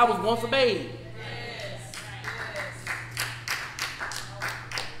like because I was once a babe.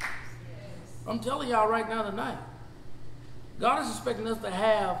 I'm telling y'all right now tonight, God is expecting us to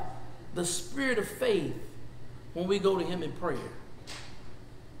have the spirit of faith when we go to him in prayer.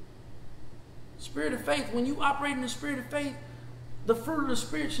 Spirit of faith, when you operate in the spirit of faith, the fruit of the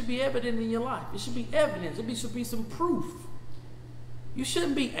Spirit should be evident in your life. It should be evidence. It should be some proof. You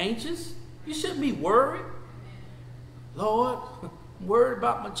shouldn't be anxious. You shouldn't be worried. Lord, I'm worried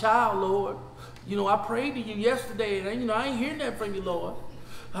about my child, Lord. You know, I prayed to you yesterday, and I ain't hearing that from you, Lord.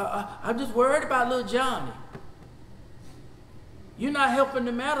 I'm just worried about little Johnny. You're not helping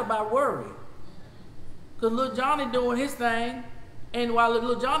the matter by worrying. Because little Johnny doing his thing, and while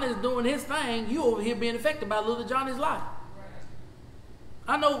little Johnny is doing his thing, you over here being affected by little Johnny's life.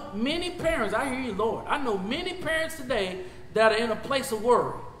 I know many parents, I hear you, Lord. I know many parents today that are in a place of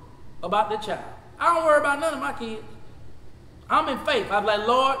worry about their child. I don't worry about none of my kids. I'm in faith. I'm like,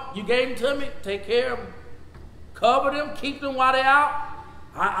 Lord, you gave them to me. Take care of them. Cover them. Keep them while they're out.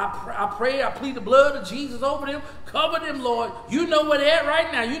 I pray, I plead the blood of Jesus over them. Cover them, Lord. You know where they're at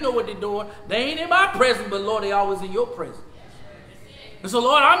right now. You know what they're doing. They ain't in my presence, but Lord, they always in your presence. And so,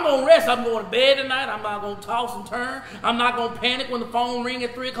 Lord, I'm going to rest. I'm going to bed tonight. I'm not going to toss and turn. I'm not going to panic when the phone rings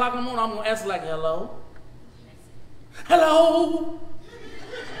at 3 o'clock in the morning. I'm going to answer like, hello? Hello?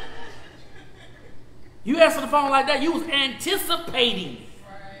 You answer the phone like that, you was anticipating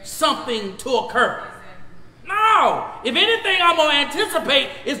something to occur. No. If anything I'm going to anticipate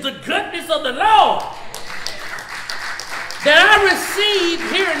is the goodness of the Lord that I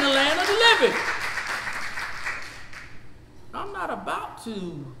received here in the land of the living. I'm not about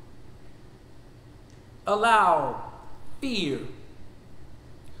to allow fear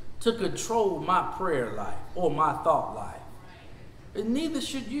to control my prayer life or my thought life. And neither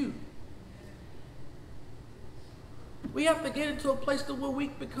should you. We have to get into a place where we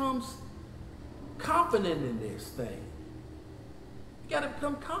become confident in this thing. You got to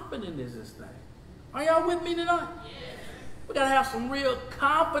become confident in this thing. Are y'all with me tonight? Yes. We got to have some real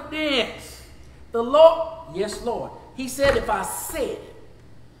confidence. The Lord, yes, Lord. He said, if I said it,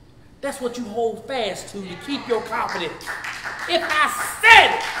 that's what you hold fast to keep your confidence. If I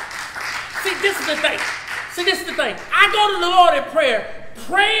said it. See, this is the thing. I go to the Lord in prayer,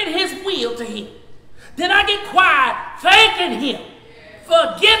 praying his will to him. Then I get quiet, thanking him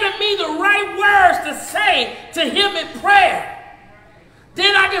for giving me the right words to say to him in prayer.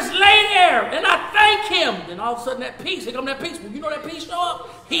 Then I just lay there and I thank him. Then all of a sudden that peace, here comes that peace. When you know that peace show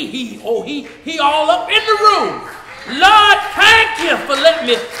up, he all up in the room. Lord, thank you for letting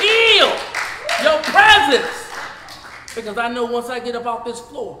me feel your presence. Because I know once I get up off this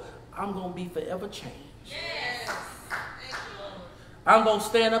floor, I'm going to be forever changed. Yes. I'm going to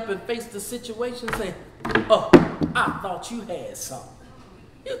stand up and face the situation and say, oh, I thought you had something.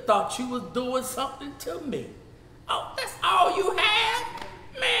 You thought you was doing something to me. Oh, that's all you had?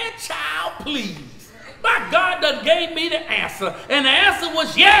 Man, child, please. My God done gave me the answer. And the answer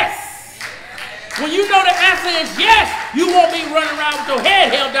was yes. When you know the answer is yes, you won't be running around with your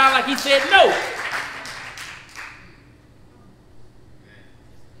head held down like he said no.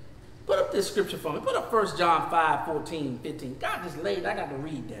 Put up this scripture for me. Put up 1 John 5:14-15. God just laid, I got to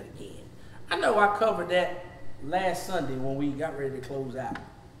read that again. I know I covered that last Sunday when we got ready to close out.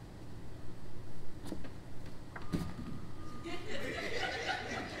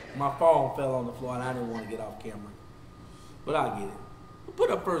 My phone fell on the floor and I didn't want to get off camera. But I'll get it. Put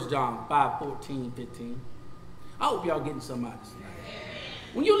up 1 John 5:14-15. I hope y'all getting something out of this tonight.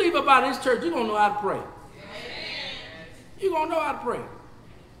 When you leave up out of this church, you're going to know how to pray. You're going to know how to pray.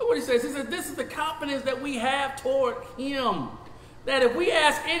 Look what he says. He says, this is the confidence that we have toward him. That if we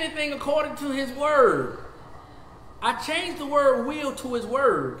ask anything according to his word, I changed the word will to his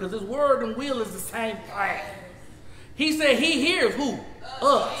word, because his word and will is the same thing. He said he hears who?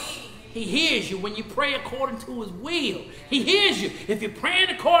 Us. He hears you when you pray according to his will. He hears you. If you're praying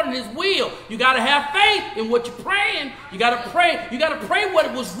according to his will, you got to have faith in what you're praying. You got to pray. You got to pray what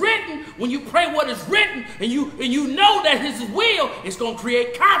it was written. When you pray what is written and you know that his will, it's going to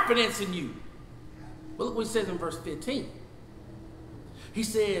create confidence in you. But look what he says in verse 15. He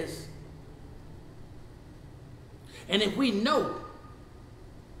says, and if we know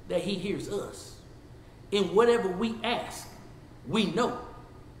that he hears us in whatever we ask, we know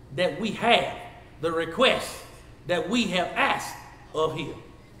that we have the request that we have asked of him.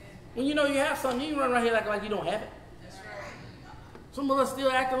 When you know you have something, you run around here like you don't have it. Some of us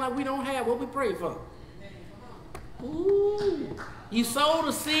still acting like we don't have what we pray for. Ooh. You sowed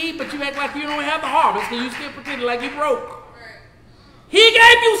a seed, but you act like you don't have the harvest, because you still pretending like you broke. He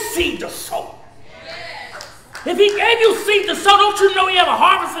gave you seed to sow. If he gave you seed to sow, don't you know you have a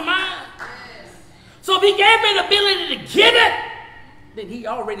harvest in mind? So if he gave me the ability to give it, then he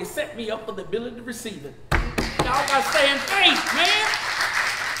already set me up for the ability to receive it. Y'all got to stay in faith, man.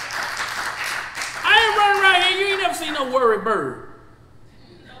 I ain't running around here. You ain't never seen no worried bird.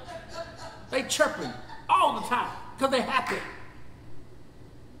 They chirping all the time because they happy.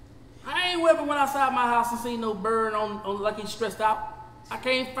 I ain't ever went outside my house and seen no bird on like he's stressed out. I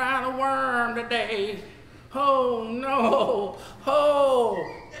can't find a worm today. Oh, no. Oh,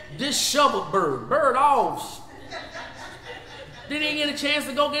 disheveled bird. Bird off. Didn't even get a chance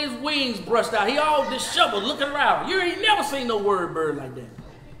to go get his wings brushed out. He all disheveled, looking around. You ain't never seen no worried bird like that.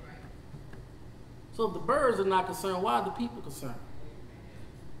 So if the birds are not concerned, why are the people concerned?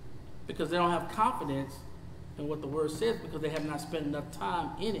 Because they don't have confidence in what the word says, because they have not spent enough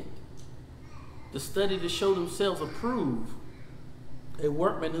time in it. To study to show themselves approved, a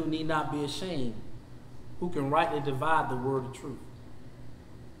workman who need not be ashamed, who can rightly divide the word of truth.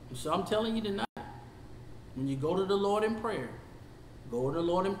 And so I'm telling you tonight, when you go to the Lord in prayer, go to the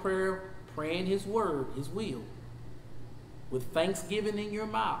Lord in prayer, praying his word, his will, with thanksgiving in your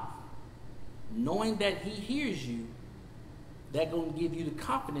mouth, knowing that he hears you, that's going to give you the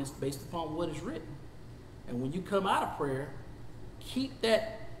confidence based upon what is written. And when you come out of prayer, keep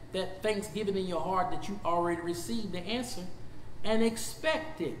that thanksgiving in your heart that you already received the answer, and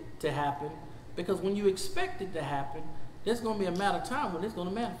expect it to happen, because when you expect it to happen, there's going to be a matter of time when it's going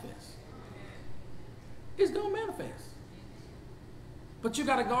to manifest. It's going to manifest. But you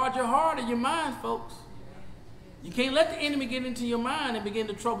got to guard your heart and your mind, folks. You can't let the enemy get into your mind and begin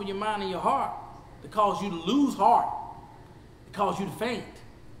to trouble your mind and your heart to cause you to lose heart, to cause you to faint.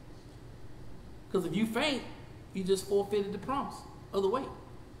 Because if you faint, you just forfeited the promise of the wait.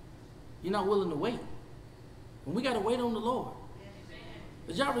 You're not willing to wait. And we got to wait on the Lord.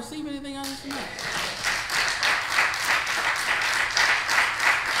 Did y'all receive anything out of this tonight?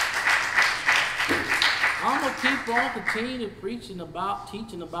 I'm gonna keep on continuing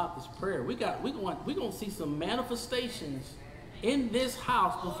teaching about this prayer. We're gonna see some manifestations in this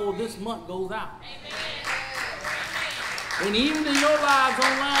house before this month goes out. And even in your lives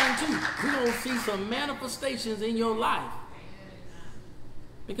online too, we're gonna see some manifestations in your life.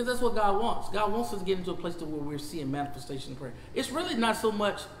 Because that's what God wants. God wants us to get into a place to where we're seeing manifestation in prayer. It's really not so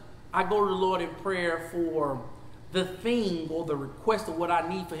much I go to the Lord in prayer for the thing or the request of what I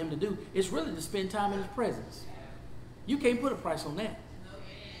need for him to do. It's really to spend time in his presence. You can't put a price on that.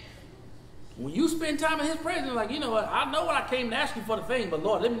 When you spend time in his presence, like, you know what, I know what I came to ask you for the thing, but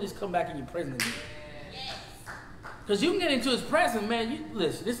Lord, let me just come back in your presence again. Because you can get into his presence, man.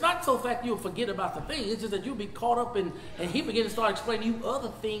 Listen, it's not so fact you'll forget about the thing. It's just that you'll be caught up in, and he begin to start explaining to you other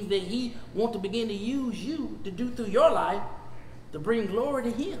things that he wants to begin to use you to do through your life to bring glory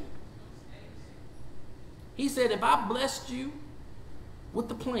to him. He said, if I blessed you with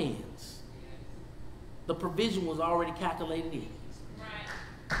the plans, the provision was already calculated in.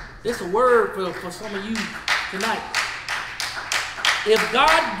 This is a word for some of you tonight. If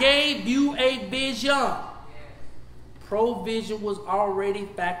God gave you a vision, provision was already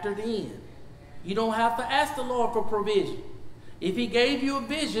factored in. You don't have to ask the Lord for provision. If he gave you a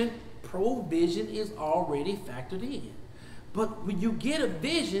vision, provision is already factored in. But when you get a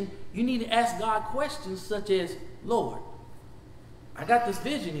vision, you need to ask God questions such as, Lord, I got this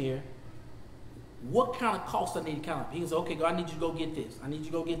vision here. What kind of cost I need to count? He can say, okay, God, I need you to go get this. I need you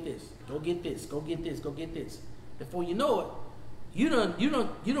to go get this. Go get this. Go get this. Go get this. Before you know it, you done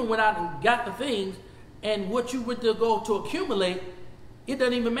went out and got the things, and what you went to go to accumulate, it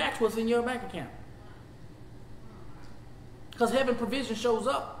doesn't even match what's in your bank account. Because heaven provision shows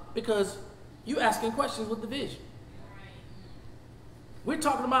up because you asking questions with the vision. We're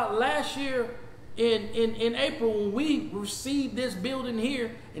talking about last year in April when we received this building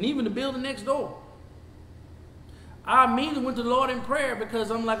here and even the building next door. I immediately went to the Lord in prayer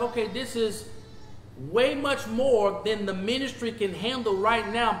because I'm like, okay, this is way much more than the ministry can handle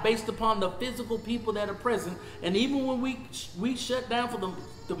right now based upon the physical people that are present. And even when we shut down for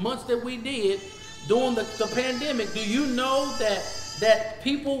the months that we did during the pandemic, do you know that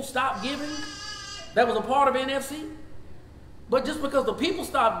people stopped giving? That was a part of NFC. But just because the people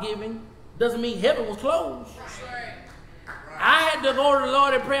stopped giving doesn't mean heaven was closed. I had to go to the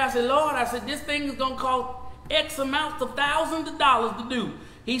Lord in prayer. I said, Lord, this thing is going to cost X amounts of thousands of dollars to do.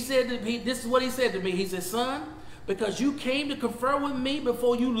 He said to me, this is what he said to me. He said, son, because you came to confer with me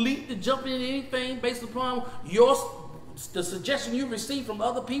before you leaped to jump into anything based upon the suggestion you received from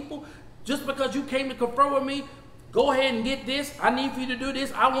other people, just because you came to confer with me, go ahead and get this. I need for you to do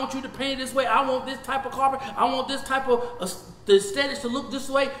this. I want you to paint it this way. I want this type of carpet. I want this type of the aesthetics to look this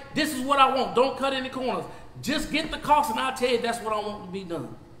way. This is what I want. Don't cut any corners. Just get the cost and I'll tell you that's what I want to be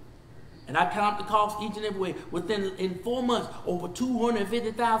done. And I count the cost each and every way. In 4 months, over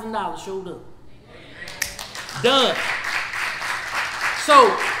 $250,000 showed up. Done.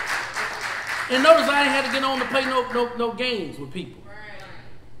 So, and notice I ain't had to get on to play no games with people.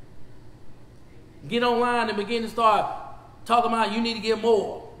 Get online and begin to start talking about you need to give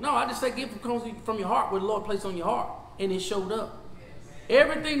more. No, I just say give from your heart what the Lord placed on your heart. And it showed up.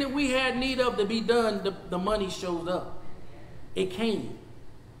 Everything that we had need of to be done, the money showed up. It came.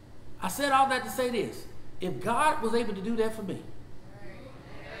 I said all that to say this. If God was able to do that for me,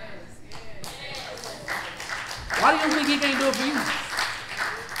 why do you think he can't do it for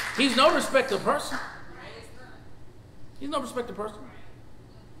you? He's no respecter of person. He's no respecter of person.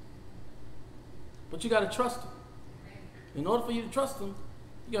 But you got to trust him. In order for you to trust him,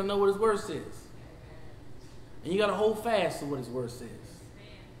 you got to know what his word says. And you got to hold fast to what his word says.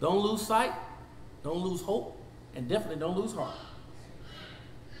 Don't lose sight. Don't lose hope. And definitely don't lose heart.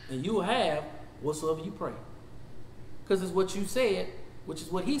 And you will have whatsoever you pray. Because it's what you said, which is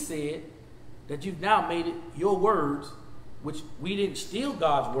what he said, that you've now made it your words, which we didn't steal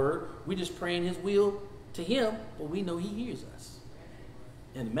God's word. We just praying his will to him, but we know he hears us.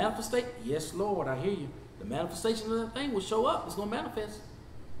 And the manifestation, yes, Lord, I hear you. The manifestation of that thing will show up. It's going to manifest.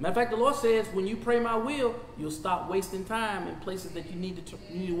 Matter of fact, the Lord says, when you pray my will, you'll stop wasting time in places that you need to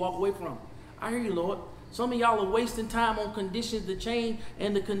walk away from. I hear you, Lord. Some of y'all are wasting time on conditions to change,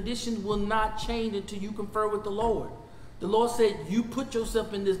 and the conditions will not change until you confer with the Lord. The Lord said, you put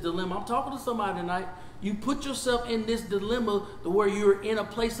yourself in this dilemma. I'm talking to somebody tonight. You put yourself in this dilemma to where you're in a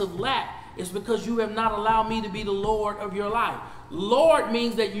place of lack. It's because you have not allowed me to be the Lord of your life. Lord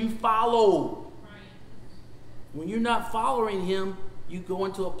means that you follow. When you're not following him, you go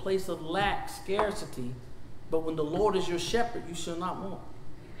into a place of lack, scarcity. But when the Lord is your shepherd, you shall not want.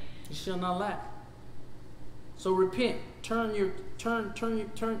 You shall not lack. So repent, turn your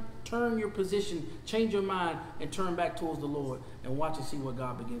position, change your mind, and turn back towards the Lord, and watch and see what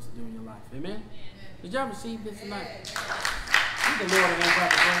God begins to do in your life. Amen. Did y'all receive this tonight? Give the Lord a hand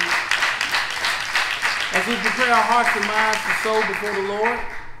clap of praise. As we prepare our hearts and minds to sow before the Lord,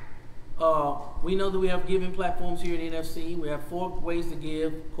 we know that we have giving platforms here at NFC. We have 4 ways to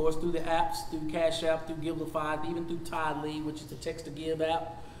give, of course, through the apps, through Cash App, through Givelify, even through Tidely, which is the text to give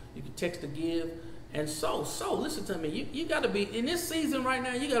app. You can text to give. And so listen to me. You got to be, in this season right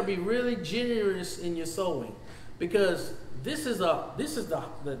now, you got to be really generous in your sowing, because this is the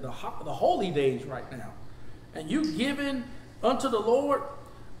holy days right now, and you giving unto the Lord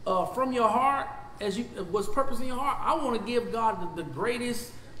from your heart as you was purpose in your heart. I want to give God the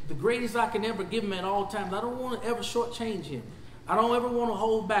greatest I can ever give him at all times. I don't want to ever shortchange him. I don't ever want to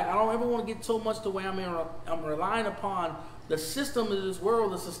hold back. I don't ever want to get so much to where I'm relying upon the system of this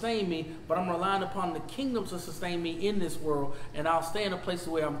world to sustain me, but I'm relying upon the kingdom to sustain me in this world, and I'll stay in a place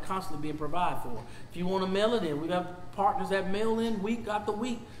where I'm constantly being provided for. If you want to mail it in, we have partners that mail in week after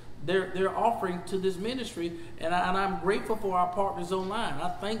week. They're offering to this ministry, and I'm grateful for our partners online. I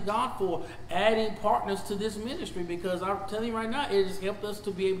thank God for adding partners to this ministry, because I'm telling you right now, it has helped us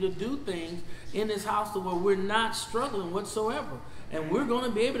to be able to do things in this house to where we're not struggling whatsoever. And we're going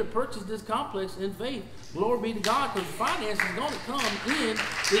to be able to purchase this complex in faith. Glory be to God, because finance is going to come in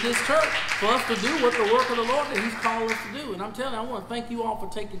to this church for us to do what the work of the Lord that he's called us to do. And I'm telling you, I want to thank you all for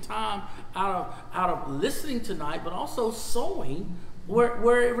taking time out of listening tonight, but also sowing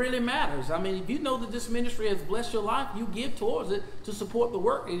where it really matters. I mean, if you know that this ministry has blessed your life, you give towards it to support the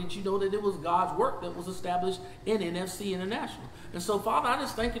work, and that you know that it was God's work that was established in NFC International. And so, Father, I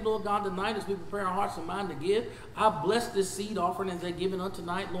just thank you, Lord God, tonight as we prepare our hearts and mind to give. I bless this seed offering as they're given unto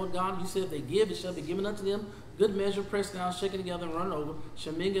tonight, Lord God. You said if they give, it shall be given unto them Good measure, pressed down, shaken together, and run over,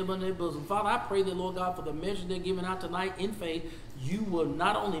 shall men give unto their bosom. Father, I pray that, Lord God, for the measure they're giving out tonight in faith, you will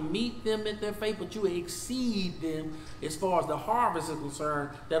not only meet them at their faith, but you will exceed them as far as the harvest is concerned,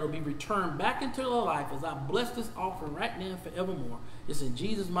 that will be returned back into their life as I bless this offering right now and forevermore. It's in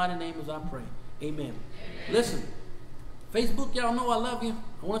Jesus' mighty name as I pray. Amen. Amen. Listen, Facebook, y'all know I love you.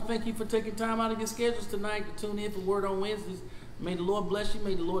 I want to thank you for taking time out of your schedules tonight to tune in for Word on Wednesdays. May the Lord bless you.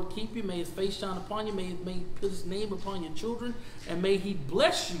 May the Lord keep you. May his face shine upon you. May he put his name upon your children. And may he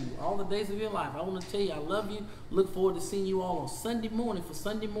bless you all the days of your life. I want to tell you I love you. Look forward to seeing you all on Sunday morning for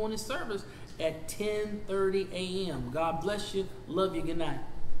Sunday morning service at 10:30 a.m. God bless you. Love you. Good night.